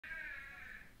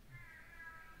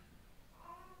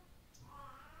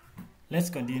Let's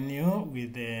continue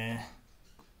with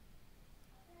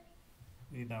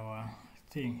our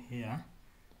thing here.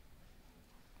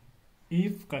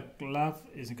 If calculus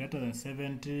is greater than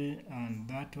 70 and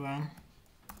that one,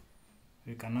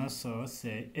 we can also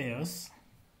say else.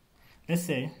 Let's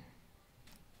say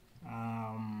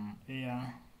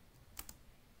here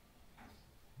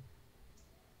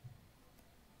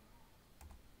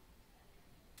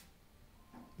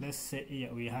let's say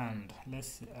here we hand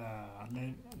let's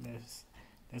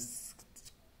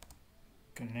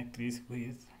connect this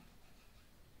with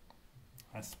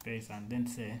a space and then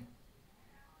say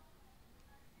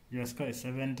your score is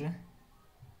 70.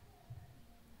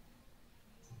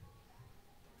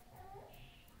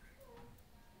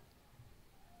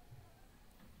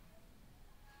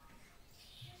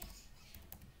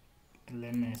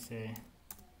 Let me say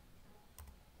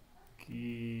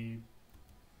keep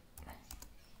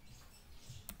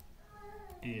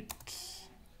it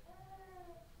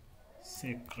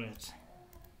secret.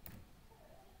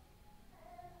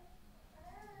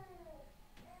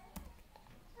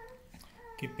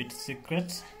 Keep it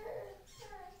secret.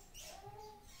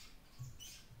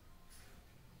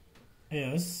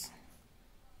 Else,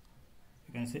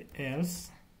 you can say else,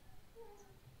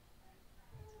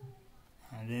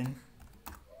 and then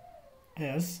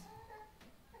else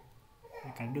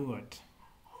you can do what?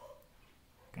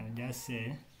 You can just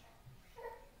say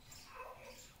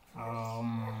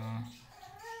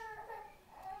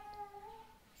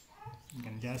you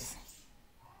can just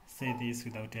say this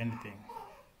without anything.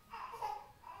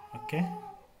 Okay.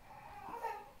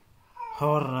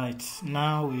 Alright,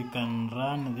 now we can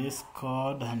run this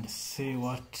code and see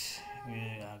what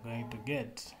we are going to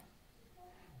get.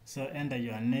 So enter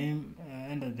your name,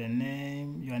 enter the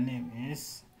name your name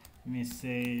is. Let me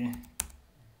say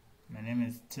my name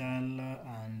is Charlo,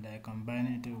 and I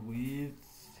combine it with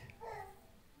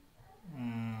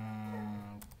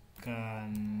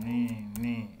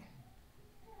Kanini,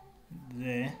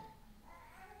 the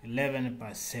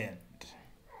 11%.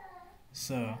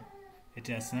 So it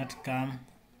has not come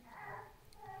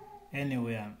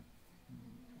anywhere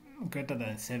greater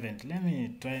than 70. Let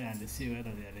me try and see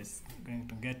whether there is going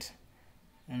to get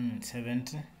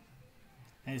 70.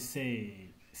 I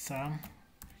say Sam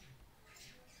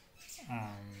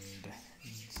and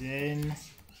Jane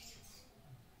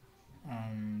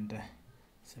and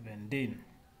 17.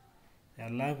 Their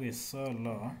life is so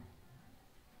low.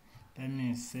 Let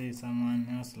me say someone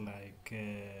else like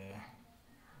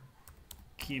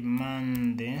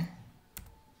Kimande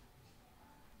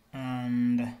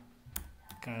and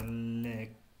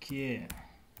Kalekie.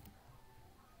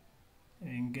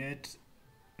 And get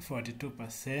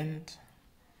 42%.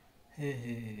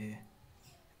 Hey.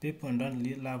 People don't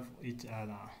love each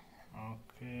other.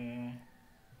 Okay.